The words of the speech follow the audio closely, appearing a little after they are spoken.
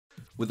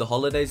With the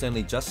holidays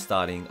only just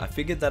starting, I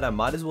figured that I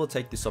might as well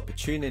take this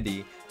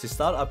opportunity to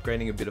start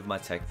upgrading a bit of my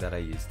tech that I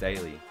use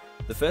daily.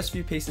 The first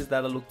few pieces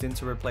that I looked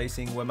into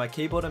replacing were my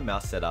keyboard and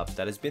mouse setup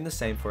that has been the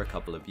same for a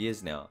couple of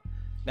years now.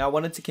 Now I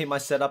wanted to keep my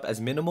setup as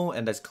minimal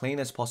and as clean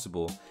as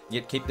possible,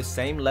 yet keep the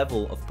same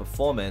level of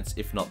performance,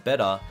 if not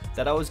better,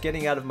 that I was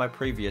getting out of my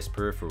previous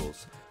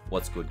peripherals.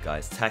 What's good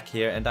guys, Tak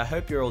here, and I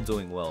hope you're all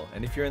doing well.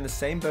 And if you're in the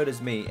same boat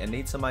as me and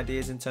need some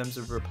ideas in terms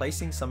of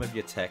replacing some of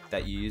your tech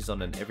that you use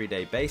on an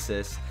everyday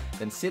basis,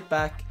 then sit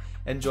back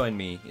and join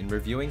me in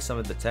reviewing some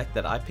of the tech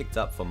that I picked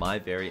up for my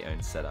very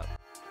own setup.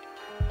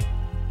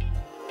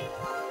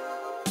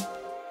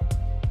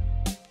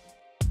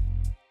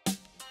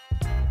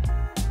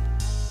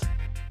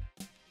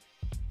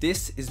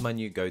 This is my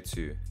new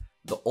go-to,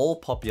 the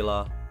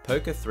all-popular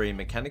POK3R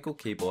mechanical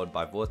keyboard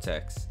by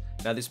VORTEX.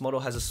 Now this model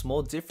has a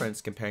small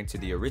difference comparing to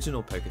the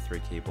original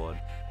POK3R keyboard,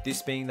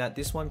 this being that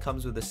this one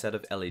comes with a set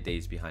of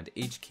LEDs behind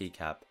each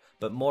keycap,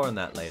 but more on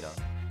that later.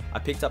 I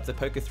picked up the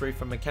POK3R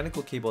from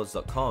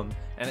mechanicalkeyboards.com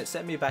and it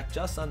set me back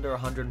just under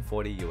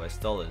 $140 US,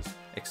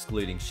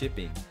 excluding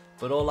shipping,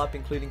 but all up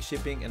including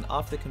shipping and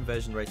after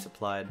conversion rates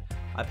applied,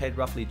 I paid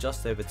roughly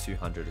just over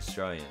 200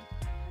 Australian.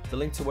 The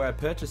link to where I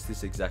purchased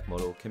this exact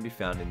model can be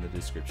found in the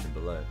description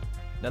below.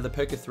 Now the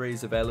POK3R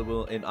is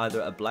available in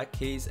either a black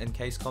keys and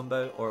case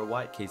combo or a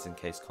white keys and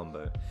case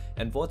combo,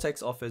 and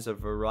VORTEX offers a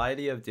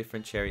variety of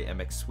different Cherry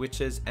MX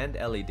switches and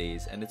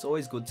LEDs, and it's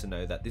always good to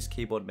know that this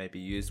keyboard may be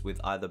used with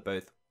either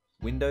both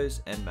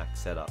Windows and Mac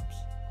setups.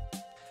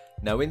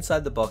 Now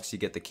inside the box you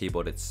get the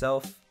keyboard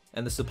itself,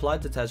 and the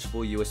supplied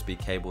detachable USB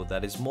cable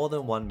that is more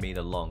than 1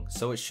 meter long,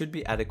 so it should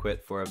be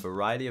adequate for a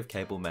variety of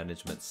cable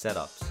management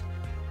setups.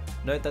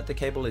 Note that the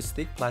cable is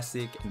thick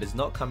plastic and does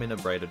not come in a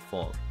braided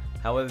form.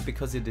 However,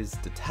 because it is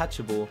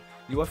detachable,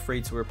 you are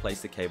free to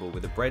replace the cable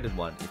with a braided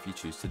one if you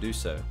choose to do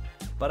so.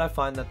 But I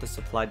find that the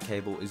supplied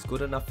cable is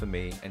good enough for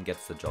me and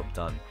gets the job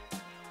done.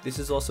 This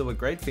is also a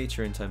great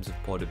feature in terms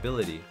of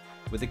portability.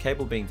 With the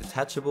cable being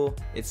detachable,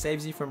 it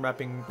saves you from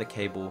wrapping the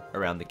cable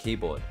around the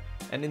keyboard.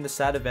 And in the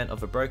sad event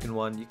of a broken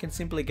one, you can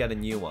simply get a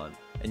new one,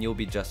 and you'll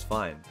be just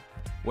fine.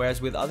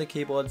 Whereas with other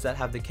keyboards that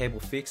have the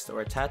cable fixed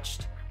or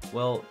attached,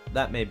 well,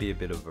 that may be a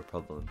bit of a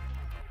problem.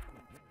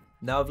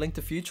 Now I've linked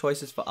a few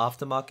choices for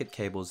aftermarket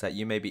cables that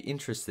you may be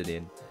interested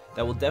in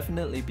that will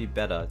definitely be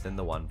better than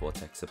the one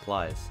VORTEX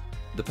supplies.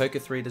 The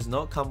POK3R does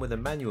not come with a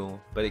manual,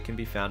 but it can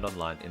be found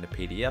online in a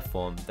PDF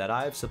form that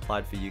I have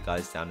supplied for you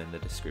guys down in the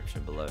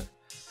description below.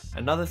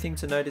 Another thing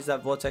to note is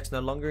that VORTEX no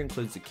longer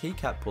includes the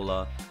Keycap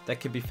Puller that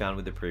could be found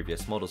with the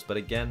previous models, but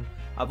again,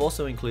 I've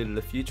also included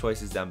a few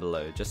choices down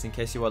below just in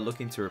case you are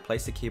looking to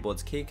replace the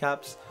keyboard's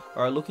keycaps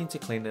or are looking to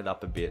clean it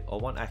up a bit or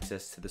want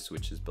access to the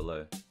switches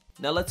below.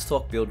 Now let's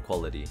talk build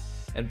quality,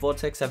 and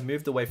VORTEX have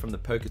moved away from the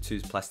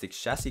POK2's plastic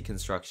chassis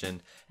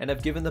construction and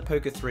have given the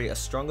POK3R a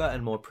stronger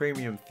and more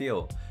premium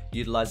feel,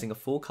 utilizing a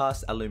full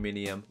cast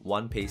aluminium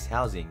one-piece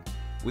housing,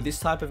 with this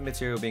type of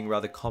material being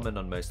rather common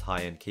on most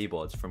high-end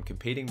keyboards from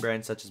competing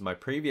brands such as my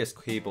previous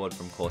keyboard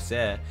from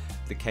Corsair,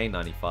 the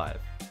K95.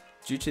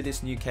 Due to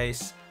this new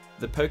case,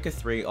 the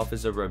POK3R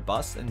offers a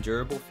robust and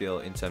durable feel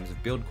in terms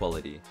of build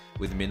quality,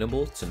 with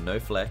minimal to no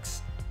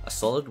flex, a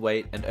solid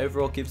weight, and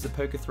overall gives the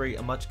POK3R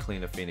a much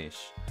cleaner finish.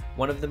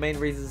 One of the main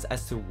reasons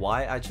as to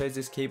why I chose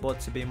this keyboard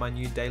to be my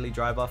new daily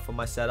driver for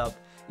my setup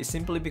is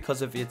simply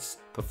because of its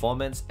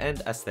performance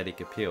and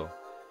aesthetic appeal.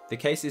 The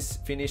case is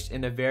finished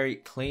in a very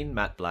clean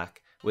matte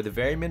black with a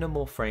very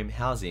minimal frame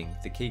housing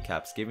the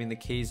keycaps, giving the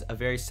keys a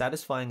very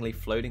satisfyingly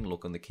floating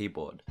look on the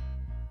keyboard.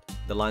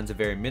 The lines are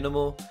very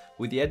minimal,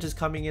 with the edges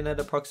coming in at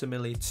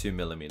approximately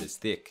 2mm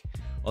thick.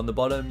 On the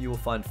bottom you will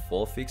find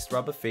 4 fixed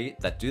rubber feet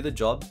that do the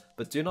job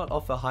but do not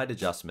offer height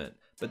adjustment,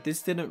 but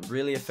this didn't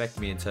really affect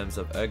me in terms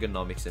of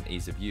ergonomics and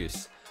ease of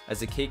use, as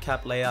the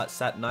keycap layout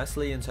sat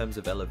nicely in terms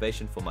of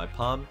elevation for my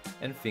palm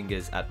and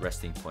fingers at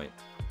resting point.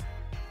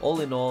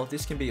 All in all,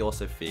 this can be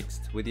also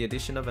fixed with the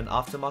addition of an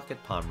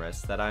aftermarket palm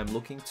rest that I am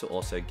looking to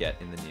also get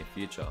in the near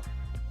future.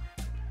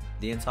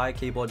 The entire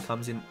keyboard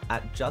comes in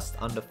at just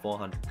under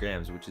 400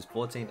 grams, which is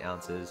 14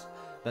 ounces.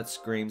 That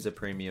screams a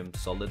premium,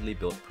 solidly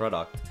built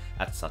product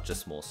at such a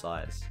small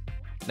size.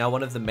 Now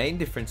one of the main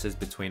differences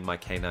between my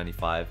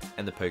K95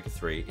 and the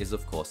POK3R is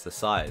of course the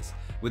size,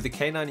 with the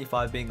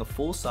K95 being a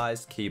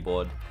full-sized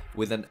keyboard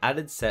with an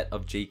added set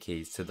of G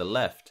keys to the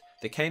left.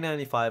 The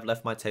K95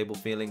 left my table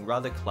feeling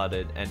rather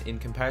cluttered, and in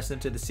comparison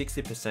to the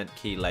 60%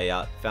 key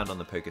layout found on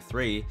the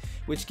POK3R,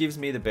 which gives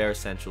me the bare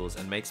essentials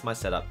and makes my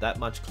setup that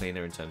much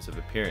cleaner in terms of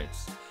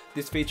appearance.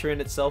 This feature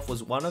in itself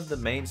was one of the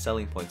main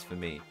selling points for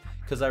me,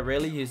 because I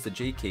rarely use the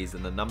G keys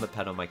and the number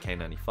pad on my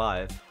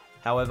K95.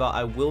 However,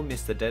 I will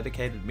miss the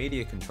dedicated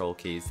media control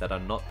keys that are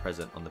not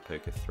present on the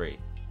POK3R.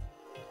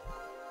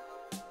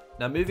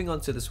 Now moving on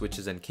to the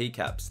switches and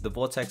keycaps, the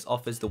VORTEX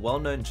offers the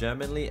well-known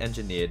Germanly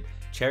engineered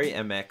Cherry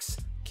MX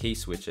key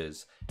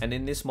switches, and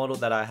in this model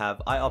that I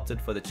have, I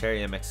opted for the Cherry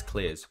MX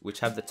Clears,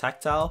 which have the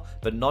tactile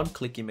but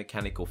non-clicky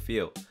mechanical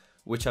feel,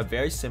 which are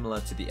very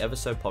similar to the ever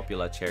so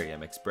popular Cherry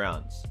MX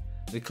Browns.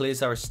 The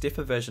clears are a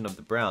stiffer version of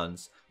the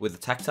browns, with a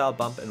tactile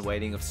bump and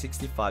weighting of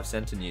 65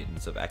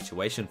 centinewtons of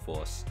actuation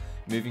force,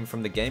 moving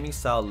from the gaming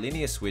style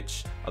linear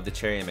switch of the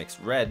Cherry MX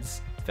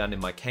Reds, found in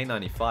my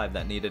K95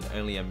 that needed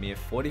only a mere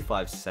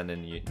 45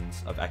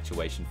 centinewtons of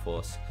actuation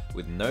force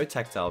with no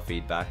tactile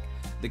feedback.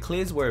 The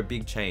clears were a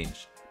big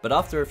change, but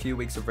after a few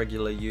weeks of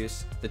regular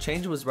use, the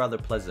change was rather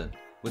pleasant,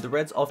 with the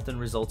Reds often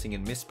resulting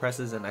in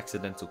mispresses and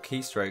accidental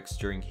keystrokes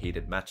during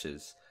heated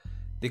matches.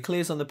 The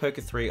clears on the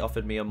Poker 3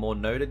 offered me a more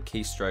noted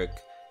keystroke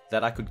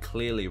that I could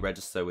clearly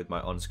register with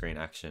my on-screen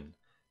action.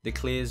 The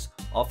clears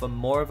offer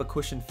more of a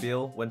cushion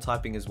feel when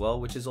typing as well,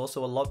 which is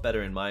also a lot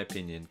better in my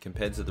opinion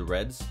compared to the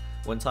Reds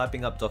when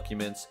typing up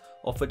documents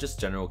or for just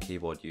general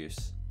keyboard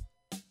use.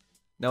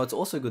 Now what's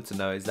also good to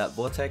know is that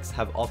VORTEX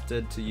have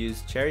opted to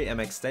use Cherry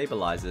MX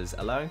stabilizers,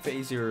 allowing for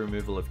easier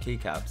removal of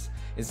keycaps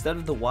instead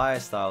of the wire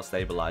style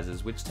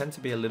stabilizers, which tend to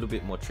be a little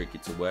bit more tricky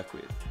to work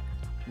with.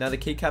 Now the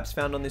keycaps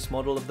found on this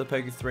model of the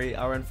Poker 3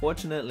 are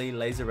unfortunately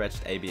laser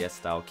etched ABS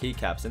style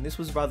keycaps, and this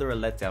was rather a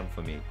letdown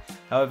for me.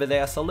 However, they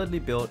are solidly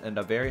built and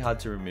are very hard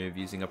to remove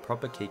using a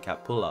proper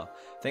keycap puller,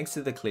 thanks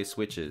to the clear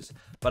switches,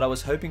 but I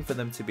was hoping for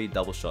them to be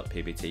double shot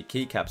PBT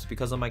keycaps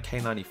because on my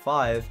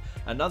K95,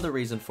 another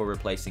reason for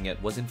replacing it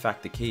was in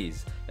fact the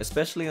keys,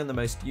 especially on the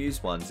most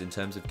used ones in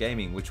terms of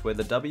gaming, which were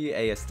the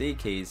WASD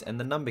keys and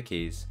the number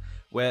keys,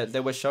 where they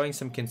were showing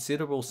some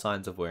considerable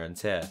signs of wear and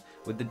tear,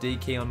 with the D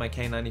key on my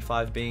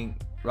K95 being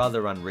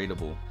rather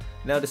unreadable.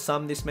 Now to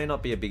some this may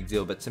not be a big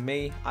deal, but to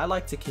me, I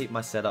like to keep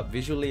my setup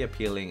visually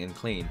appealing and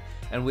clean,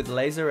 and with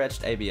laser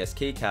etched ABS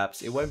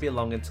keycaps, it won't be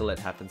long until it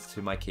happens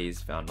to my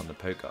keys found on the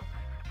Poker.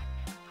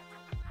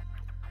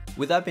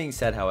 With that being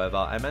said, however,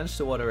 I managed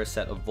to order a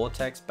set of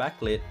VORTEX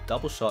Backlit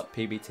double shot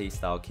PBT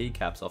style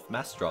keycaps off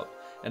Massdrop,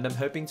 and I'm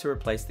hoping to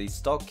replace these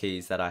stock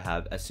keys that I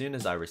have as soon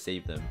as I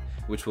receive them,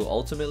 which will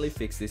ultimately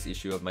fix this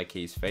issue of my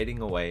keys fading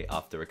away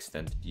after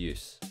extended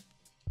use.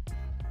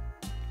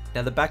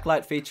 Now the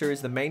backlight feature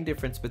is the main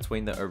difference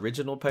between the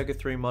original Poker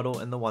 3 model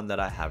and the one that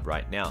I have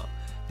right now.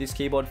 This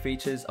keyboard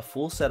features a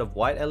full set of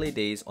white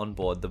LEDs on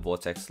board the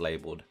VORTEX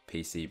labelled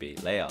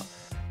PCB layer.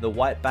 The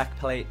white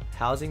backplate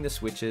housing the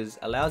switches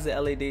allows the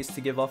LEDs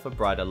to give off a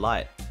brighter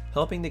light,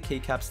 helping the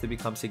keycaps to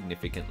become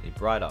significantly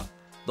brighter.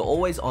 The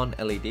always on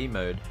LED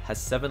mode has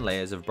 7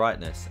 layers of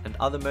brightness, and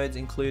other modes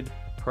include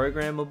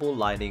programmable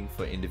lighting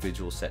for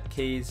individual set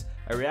keys,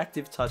 a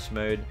reactive touch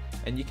mode,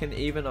 and you can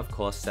even of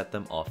course set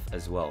them off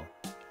as well.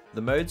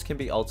 The modes can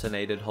be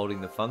alternated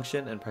holding the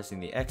function and pressing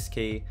the X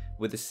key,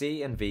 with the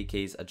C and V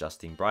keys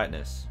adjusting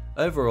brightness.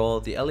 Overall,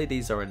 the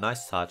LEDs are a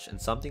nice touch and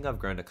something I've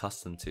grown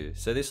accustomed to,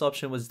 so this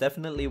option was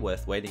definitely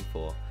worth waiting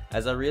for,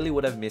 as I really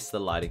would have missed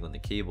the lighting on the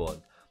keyboard.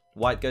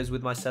 White goes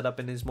with my setup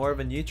and is more of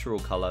a neutral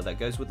colour that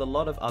goes with a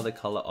lot of other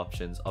colour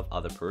options of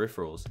other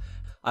peripherals.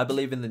 I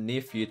believe in the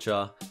near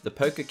future, the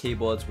Poker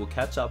keyboards will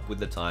catch up with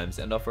the times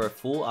and offer a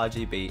full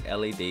RGB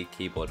LED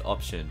keyboard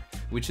option,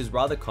 which is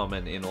rather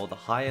common in all the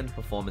high-end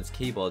performance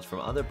keyboards from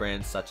other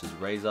brands such as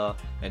Razer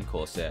and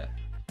Corsair.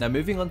 Now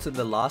moving on to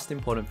the last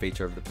important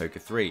feature of the Poker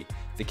 3,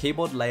 the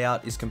keyboard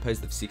layout is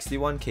composed of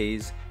 61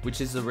 keys,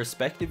 which is the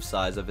respective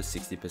size of a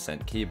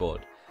 60%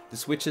 keyboard. The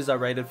switches are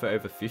rated for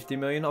over 50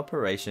 million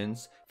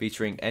operations,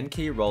 featuring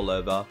N-key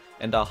rollover,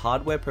 and are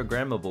hardware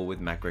programmable with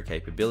macro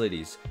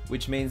capabilities,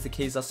 which means the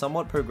keys are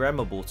somewhat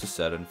programmable to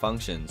certain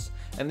functions,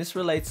 and this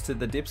relates to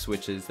the dip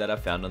switches that are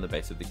found on the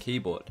base of the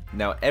keyboard.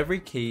 Now every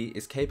key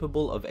is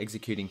capable of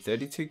executing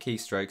 32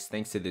 keystrokes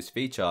thanks to this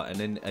feature, and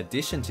in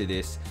addition to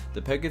this,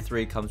 the Poker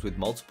 3 comes with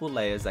multiple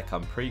layers that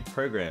come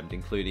pre-programmed,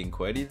 including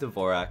QWERTY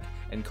Dvorak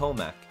and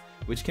Colmac,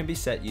 which can be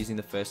set using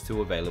the first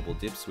 2 available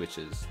dip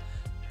switches.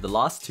 The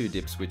last 2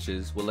 dip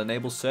switches will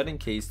enable certain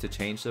keys to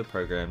change their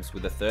programs,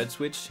 with the 3rd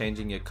switch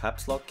changing your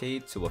caps lock key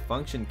to a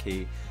function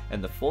key,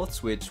 and the 4th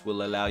switch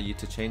will allow you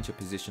to change the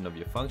position of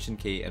your function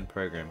key and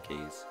program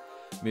keys.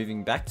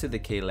 Moving back to the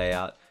key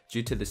layout,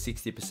 due to the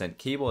 60%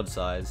 keyboard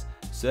size,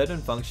 certain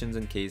functions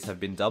and keys have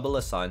been double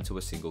assigned to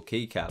a single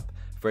keycap.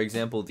 For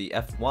example, the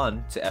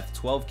F1 to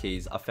F12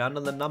 keys are found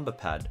on the number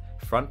pad,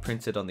 front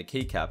printed on the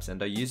keycaps,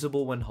 and are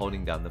usable when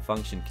holding down the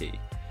function key.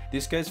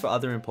 This goes for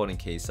other important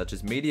keys such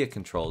as media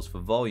controls for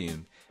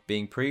volume,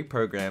 being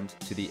pre-programmed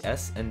to the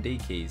S and D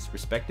keys,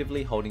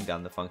 respectively holding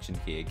down the function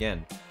key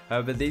again.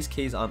 However, these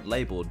keys aren't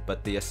labelled,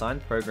 but the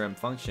assigned program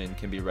function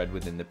can be read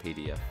within the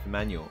PDF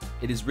manual.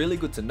 It is really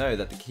good to know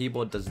that the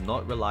keyboard does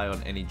not rely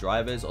on any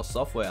drivers or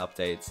software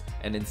updates,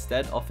 and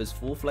instead offers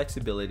full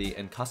flexibility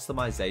and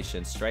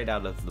customization straight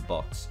out of the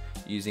box,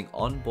 using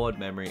onboard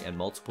memory and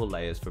multiple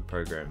layers for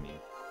programming.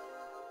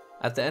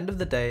 At the end of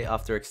the day,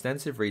 after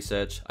extensive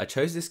research, I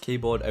chose this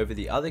keyboard over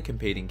the other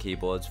competing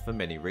keyboards for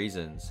many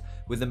reasons,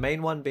 with the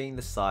main one being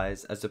the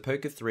size. As the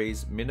Poker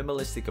 3's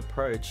minimalistic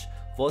approach,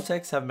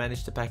 VORTEX have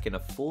managed to pack in a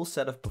full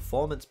set of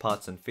performance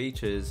parts and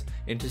features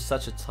into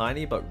such a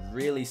tiny but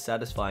really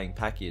satisfying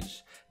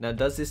package. Now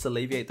does this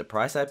alleviate the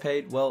price I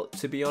paid? Well,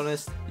 to be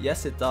honest,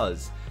 yes it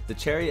does. The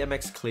Cherry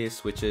MX clear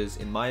switches,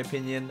 in my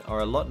opinion,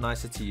 are a lot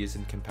nicer to use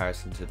in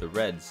comparison to the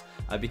Reds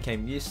I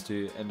became used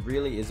to, and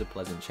really is a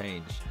pleasant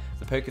change.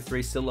 The Poker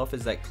 3 still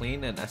offers that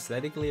clean and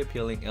aesthetically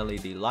appealing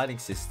LED lighting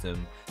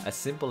system, as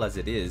simple as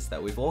it is,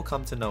 that we've all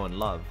come to know and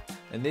love.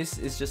 And this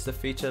is just a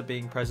feature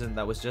being present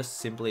that was just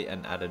simply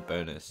an added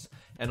bonus.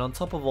 And on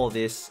top of all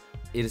this,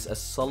 it is a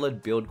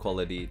solid build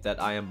quality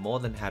that I am more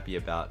than happy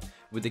about,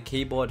 with the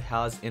keyboard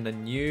housed in a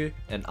new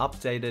and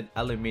updated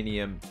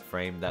aluminium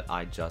frame that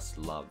I just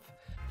love.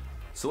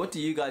 So what do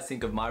you guys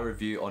think of my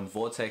review on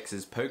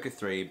VORTEX's Poker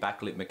 3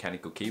 backlit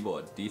mechanical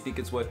keyboard? Do you think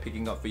it's worth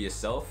picking up for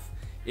yourself?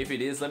 If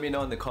it is, let me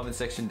know in the comment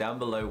section down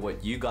below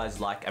what you guys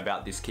like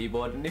about this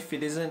keyboard, and if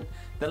it isn't,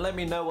 then let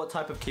me know what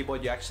type of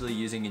keyboard you're actually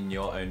using in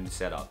your own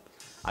setup.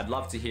 I'd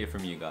love to hear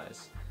from you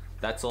guys.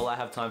 That's all I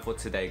have time for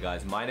today,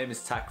 guys. My name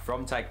is Tak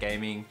from Tak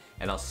Gaming,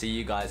 and I'll see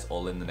you guys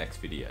all in the next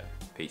video.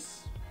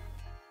 Peace.